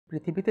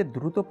পৃথিবীতে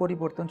দ্রুত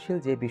পরিবর্তনশীল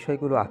যে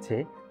বিষয়গুলো আছে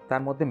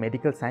তার মধ্যে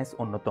মেডিকেল সায়েন্স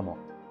অন্যতম।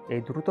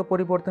 এই দ্রুত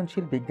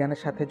পরিবর্তনশীল বিজ্ঞানের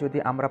সাথে যদি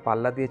আমরা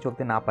পাল্লা দিয়ে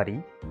চলতে না পারি,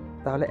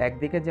 তাহলে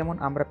একদিকে যেমন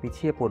আমরা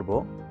পিছিয়ে পড়ব,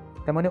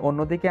 তেমনি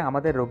অন্যদিকে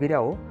আমাদের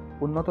রোগীরাও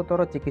উন্নততর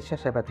চিকিৎসা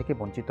সেবা থেকে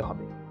বঞ্চিত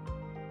হবে।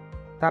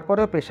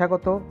 তারপরেও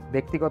পেশাগত,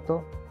 ব্যক্তিগত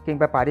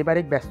কিংবা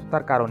পারিবারিক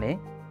ব্যস্ততার কারণে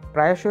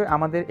প্রায়শই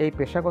আমাদের এই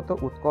পেশাগত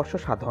উৎকর্ষ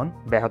সাধন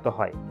ব্যাহত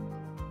হয়।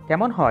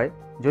 কেমন হয়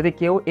যদি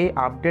কেউ এই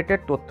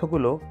আপডেটেড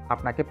তথ্যগুলো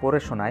আপনাকে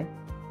পড়ে শোনায়?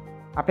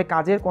 আপনি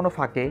কাজের কোনো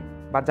ফাঁকে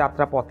বা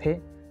যাত্রাপথে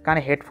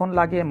কানে হেডফোন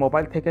লাগিয়ে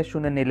মোবাইল থেকে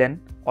শুনে নিলেন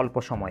অল্প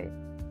সময়ে।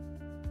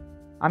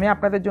 আমি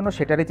আপনাদের জন্য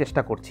সেটারই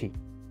চেষ্টা করছি।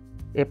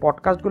 এই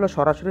পডকাস্টগুলো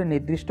সরাসরি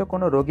নির্দিষ্ট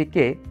কোনো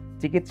রোগীকে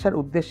চিকিৎসার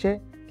উদ্দেশ্যে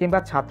কিংবা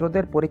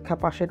ছাত্রদের পরীক্ষা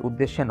পাশের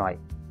উদ্দেশ্যে নয়,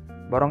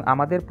 বরং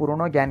আমাদের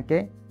পুরনো জ্ঞানকে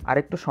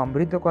আরেকটু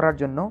সমৃদ্ধ করার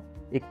জন্য,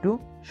 একটু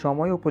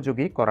সময়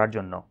উপযোগী করার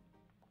জন্য।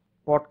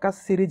 পডকাস্ট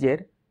সিরিজের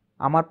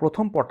আমার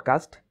প্রথম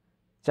podcast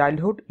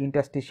childhood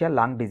interstitial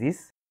lung disease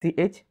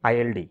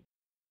chILD।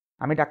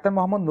 আমি doctor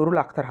Mohammad Nurul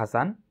Akhtar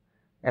Hasan,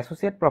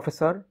 associate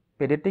professor,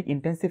 paediatric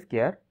intensive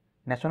care,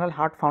 national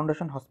heart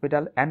foundation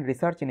hospital and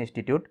research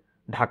institute,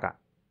 Dhaka.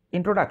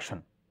 Introduction.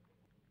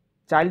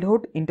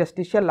 Childhood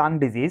interstitial lung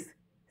disease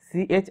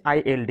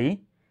chILD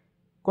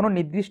কোনো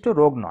নির্দিষ্ট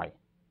রোগ নয়।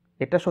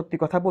 এটা সত্যি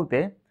কথা বলতে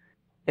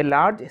a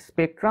large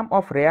spectrum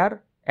of rare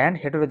and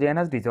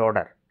heterogeneous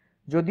disorder.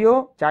 যদিও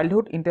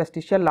childhood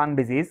interstitial lung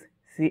disease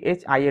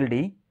chILD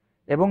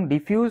এবং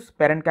diffuse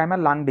parenchymal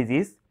lung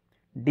disease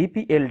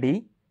DPLD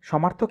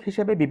সমার্থক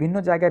হিসেবে বিভিন্ন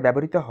জায়গায়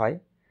ব্যবহৃত হয়,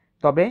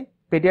 তবে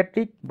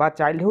পেডিয়াট্রিক বা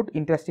চাইল্ডহুড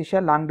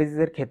ইন্টারস্টিশিয়াল লাং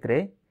ডিজিজের ক্ষেত্রে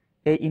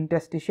এই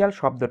ইন্টারস্টিশিয়াল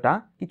শব্দটা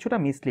কিছুটা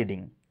মিসলিডিং,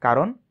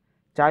 কারণ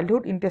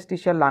childhood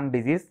interstitial lung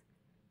disease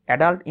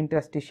adult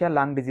interstitial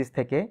lung disease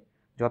থেকে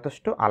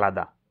যথেষ্ট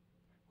আলাদা।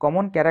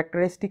 কমন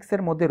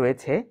ক্যারেক্টারিস্টিক্সের মধ্যে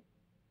রয়েছে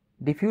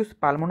diffuse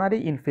pulmonary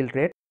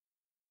infiltrate,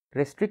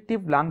 restrictive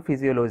lung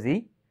physiology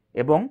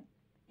এবং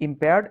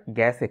impaired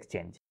gas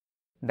exchange.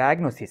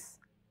 Diagnosis.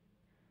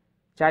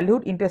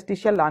 Childhood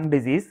interstitial lung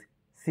disease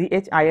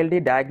chILD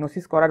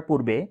diagnosis করার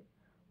পূর্বে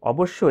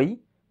অবশ্যই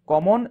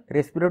কমন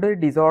রেসপিরেটরি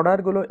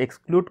ডিসঅর্ডারগুলো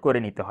এক্সক্লুড করে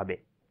নিতে হবে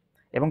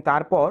এবং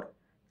তারপর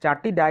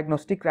 4টি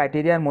ডায়াগনস্টিক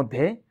ক্রাইটেরিয়ার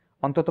মধ্যে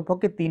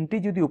অন্ততপক্ষে 3টি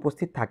যদি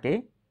উপস্থিত থাকে,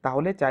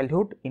 তাহলে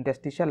childhood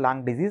interstitial lung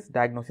disease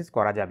diagnosis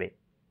করা যাবে।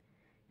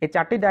 এই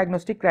 4টি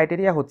ডায়াগনস্টিক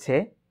ক্রাইটেরিয়া হচ্ছে: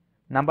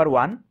 নাম্বার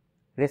 1,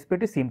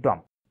 রেসপিরেটরি সিমটম,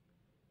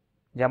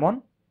 যেমন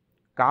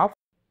কাফ,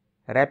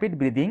 র্যাপিড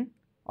ব্রিদিং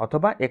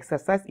অথবা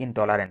exercise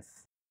intolerance.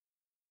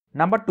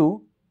 Number 2,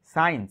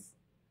 science,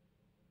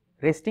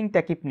 resting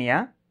tachypnoea,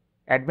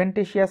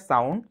 adventitious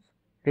sounds,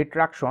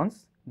 রিট্রাকশনস,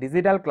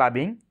 digital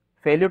clubbing,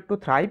 failure two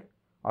thrive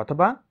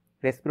অথবা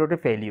রেসপিরেটরি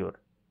ফেলিউর।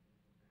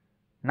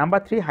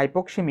 নাম্বার 3,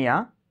 হাইপোক্সিমিয়া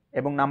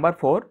এবং number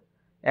 4,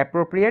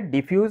 appropriate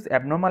diffuse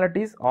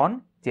abnormalities on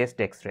chest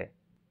X-ray.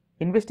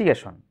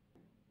 Investigation.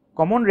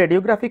 Common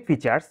radiographic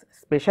features,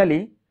 specially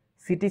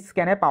city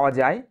স্ক্যানে পাওয়া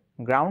যায়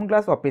ground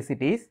glass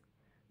অপেসিটিস,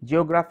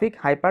 geographic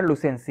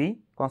হাইপারলুসেন্সি,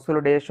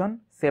 consolidation,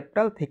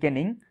 septal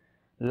thickening,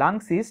 lung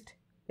cyst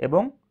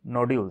এবং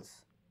nodules.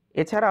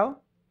 এছাড়াও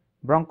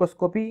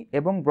bronchoscopy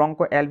এবং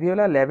broncho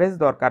alveolar লেভেজ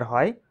দরকার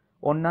হয়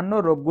অন্যান্য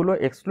রোগগুলো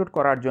এক্সক্লুড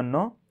করার জন্য,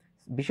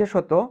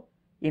 বিশেষত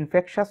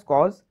ইনফেকশাস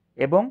কজ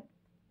এবং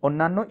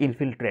অন্যান্য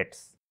ইনফিলট্রেটস।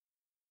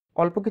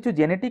 অল্প কিছু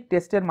জেনেটিক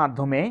টেস্টের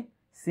মাধ্যমে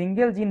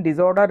সিঙ্গেল জিন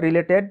disorder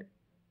related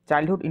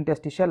childhood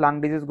interstitial lung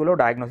ডিজিজগুলো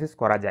diagnosis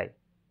করা যায়।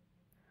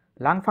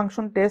 লাং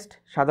ফাংশন টেস্ট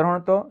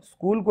সাধারণত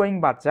স্কুল গোয়িং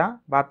বাচ্চা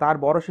বা তার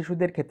বড়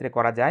শিশুদের ক্ষেত্রে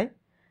করা যায়,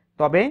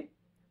 তবে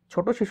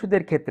ছোট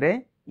শিশুদের ক্ষেত্রে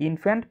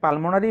ইনফ্যান্ট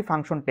পালমোনারি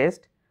ফাংশন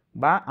টেস্ট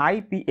বা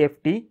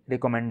IPFT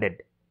রিকমেন্ডেড।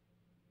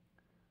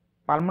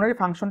 পালমোনারি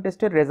ফাংশন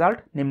টেস্টের রেজাল্ট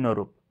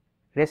নিম্নরূপ: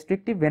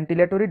 restrictive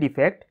ventilatory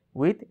defect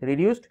with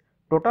reduced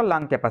total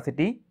lung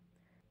capacity,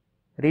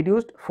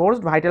 reduced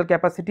forced vital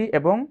capacity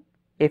এবং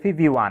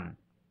FEV1,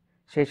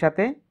 সেই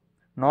সাথে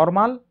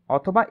নর্মাল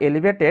অথবা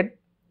elevated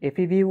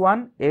FEV1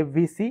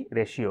 FVC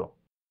ratio.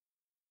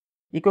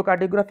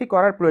 Echocardiography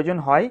করার প্রয়োজন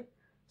হয়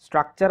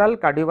স্ট্রাকচারাল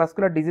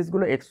কার্ডিওভাস্কুলার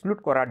ডিজিজগুলো এক্সক্লুড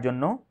করার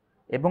জন্য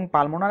এবং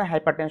পালমোনারি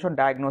হাইপারটেনশন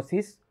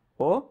ডায়াগনোসিস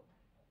ও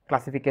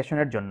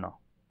ক্লাসিফিকেশনের জন্য,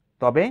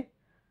 তবে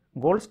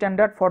গোল্ড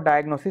স্ট্যান্ডার্ড ফর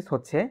ডায়াগনোসিস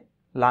হচ্ছে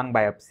লাং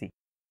বায়োপসি।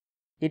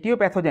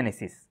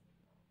 ইটিওপ্যাথোজেনেসিস।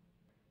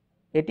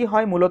 এটি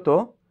হয় মূলত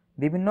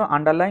বিভিন্ন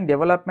আন্ডারলাইং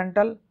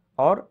ডেভেলপমেন্টাল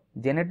অর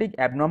জেনেটিক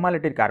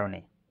অ্যাবনর্মালিটির কারণে।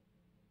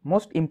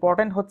 মোস্ট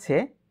ইম্পর্ট্যান্ট হচ্ছে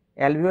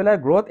অ্যালভিওলার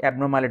গ্রোথ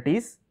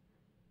অ্যাবনর্মালিটিস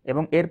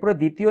এবং এরপরে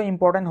দ্বিতীয়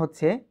ইম্পর্ট্যান্ট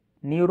হচ্ছে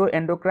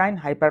neuroendocrine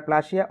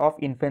hyperplasia of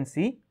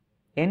infancy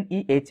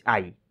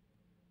NEHI।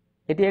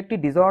 এটি একটি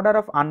ডিসঅর্ডার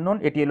অফ আননোন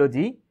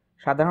এটিওলজি,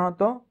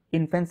 সাধারণত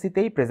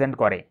ইনফ্যান্সিতেই প্রেজেন্ট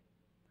করে।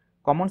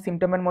 কমন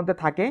সিমটমের মধ্যে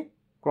থাকে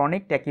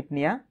chronic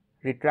tachypnoea,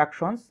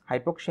 রিট্রাকশনস,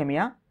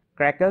 hypoxaemia,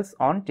 ক্র্যাকলস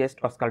on chest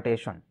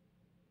auscultation.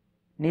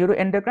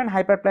 Neuroendocrine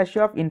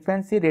hyperplasia of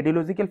infancy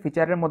radiological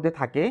ফিচারের মধ্যে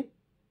থাকে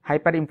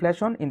hyper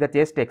inflation in the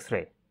chest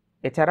X-ray.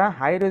 এছাড়া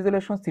হাই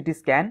রেজলিউশন সিটি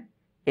স্ক্যান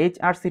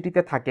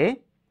HRCT-তে থাকে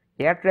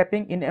air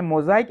trapping in a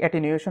mosaic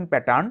attenuation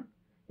pattern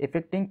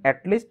affecting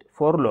at least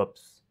 4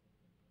 lobes.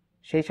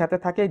 সেই সাথে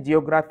থাকে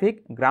geographic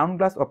ground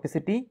glass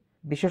অপিসিটি,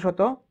 বিশেষত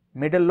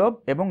middle lobe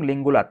এবং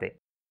লিঙ্গুলাতে।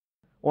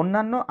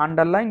 অন্যান্য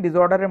আন্ডারলাইং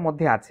ডিসঅর্ডারের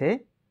মধ্যে আছে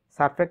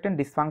surfactant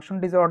dysfunction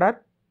disorder,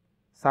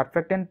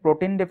 surfactant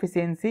protein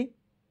deficiency,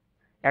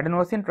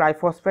 adenosine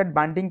triphosphate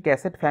binding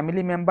cassette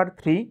family member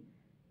 3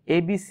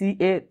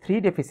 ABCA3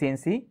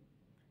 deficiency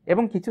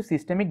এবং কিছু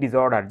সিস্টেমিক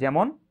ডিসঅর্ডার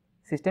যেমন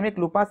systemic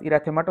lupus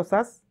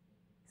erythematosus,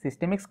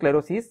 systemic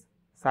sclerosis,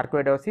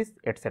 সার্কোয়েডোসিস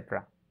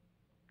etcetera.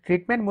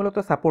 Treatment মূলত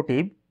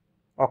supportive,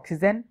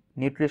 oxygen,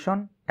 nutrition,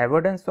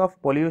 avoidance of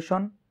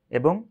pollution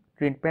এবং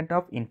treatment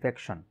of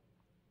infection.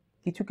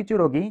 কিছু কিছু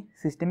রোগী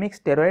systemic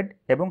steroid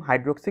এবং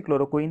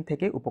hydroxychloroquine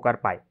থেকে উপকার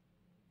পায়।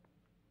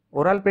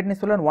 Oral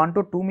prednisolone 1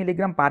 to 2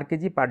 milligram per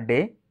KG per day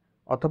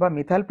অথবা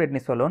methyl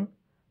prednisolone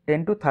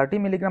 10 to 30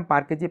 milligram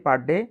per KG per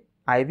day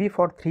IV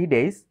for 3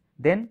 days,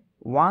 then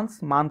once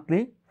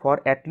monthly for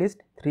at least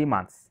 3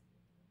 months.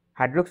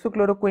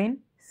 Hydroxychloroquine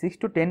 6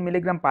 to 10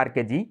 milligram per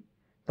KG,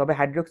 তবে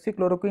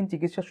hydroxychloroquine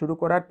চিকিৎসা শুরু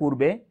করার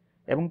পূর্বে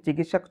এবং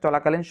চিকিৎসা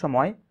চলাকালীন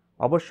সময়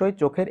অবশ্যই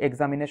চোখের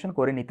এক্সামিনেশন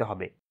করে নিতে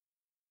হবে।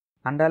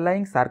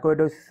 আন্ডারলাইং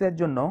সার্কোয়েডোসিসের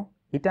জন্য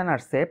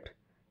ইটানারসেপ্ট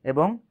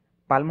এবং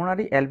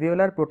পালমোনারি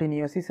অ্যালভিওলার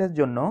প্রোটিনিওসিসের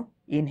জন্য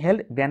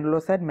inhaled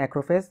গ্র্যানুলোসাইড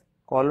macrophage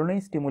colony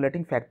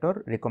stimulating factor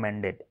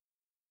recommended.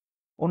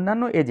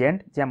 অন্যান্য এজেন্ট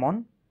যেমন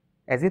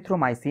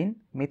অ্যাজিথ্রোমাইসিন,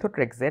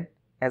 মিথোট্রেক্সেড,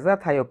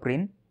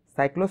 অ্যাজাথায়োপ্রিন,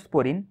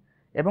 সাইক্লোস্পোরিন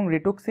এবং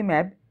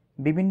রিটুক্সিম্যাব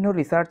বিভিন্ন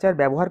রিসার্চার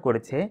ব্যবহার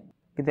করেছে,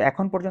 কিন্তু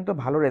এখন পর্যন্ত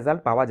ভালো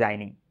রেজাল্ট পাওয়া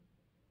যায়নি।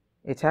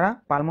 এছাড়া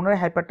পালমোনারি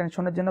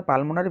হাইপারটেনশনের জন্য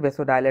পালমোনারি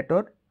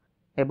ভেসোডাইলেটর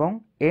এবং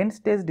এন্ড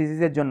স্টেজ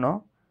ডিজিজের জন্য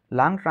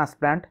লাং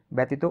ট্রান্সপ্ল্যান্ট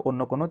ব্যতীত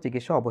অন্য কোনো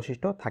চিকিৎসা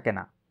অবশিষ্ট থাকে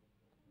না।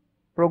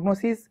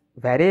 প্রগনোসিস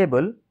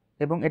ভ্যারিয়েবল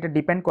এবং এটা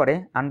ডিপেন্ড করে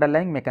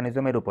আন্ডারলাইং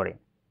মেকানিজমের উপরে,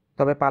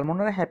 তবে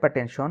pulmonary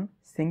hypertension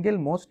single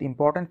most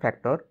important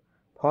factor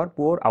for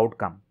poor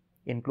outcome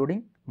including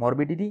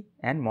morbidity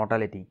and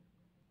mortality.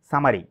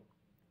 Summary: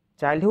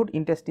 childhood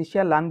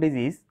interstitial lung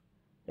disease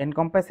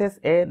encompasses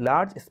a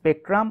large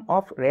spectrum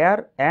of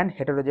rare and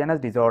heterogeneous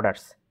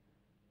disorders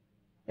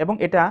এবং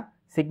এটা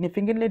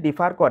significantly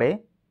differ করে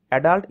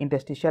adult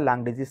interstitial lung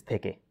disease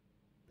থেকে।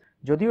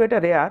 যদিও এটা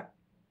rare,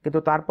 কিন্তু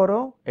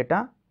তারপরেও এটা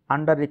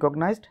under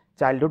recognised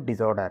childhood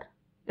disorder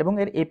এবং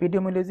এর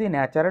এপিডেমিওলজি,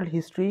 ন্যাচারাল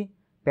হিস্ট্রি,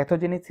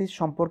 প্যাথোজেনেসিস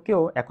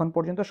সম্পর্কেও এখন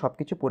পর্যন্ত সব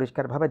কিছু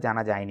পরিষ্কারভাবে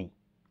জানা যায়নি।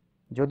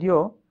 যদিও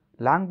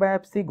lung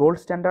biopsy gold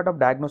standard of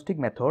diagnostic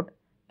method,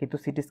 কিন্তু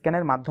সিটি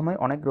স্ক্যানের মাধ্যমে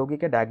অনেক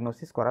রোগীকে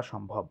ডায়াগনোসিস করা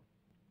সম্ভব।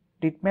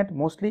 ট্রিটমেন্ট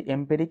মোস্টলি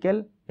এম্পেরিক্যাল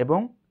এবং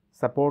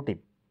supportive.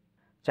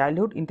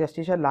 Childhood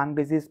interstitial lung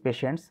disease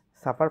patients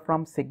suffer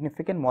from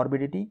significant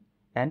morbidity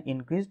and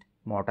increased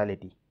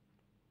mortality.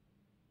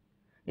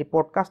 এই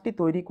পডকাস্টটি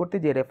তৈরি করতে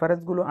যে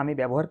রেফারেন্সগুলো আমি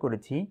ব্যবহার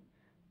করেছি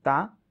তা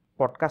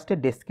পডকাস্টের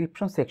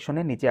ডেসক্রিপশন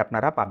সেকশনের নিচে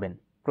আপনারা পাবেন,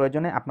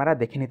 প্রয়োজনে আপনারা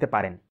দেখে নিতে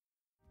পারেন।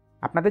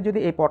 আপনাদের যদি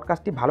এই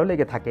পডকাস্টটি ভালো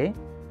লেগে থাকে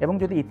এবং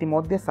যদি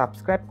ইতিমধ্যে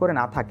সাবস্ক্রাইব করে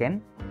না থাকেন,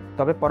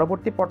 তবে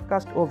পরবর্তী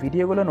পডকাস্ট ও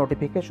ভিডিওগুলো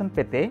নোটিফিকেশন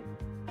পেতে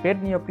পেড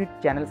নিয়োগকৃত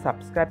চ্যানেল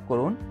সাবস্ক্রাইব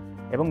করুন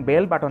এবং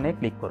বেল বাটনে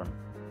ক্লিক করুন।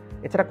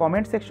 এছাড়া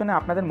কমেন্ট সেকশনে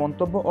আপনাদের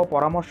মন্তব্য ও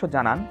পরামর্শ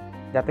জানান,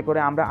 যাতে করে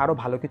আমরা আরও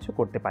ভালো কিছু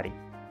করতে পারি।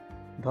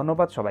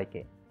 ধন্যবাদ সবাইকে।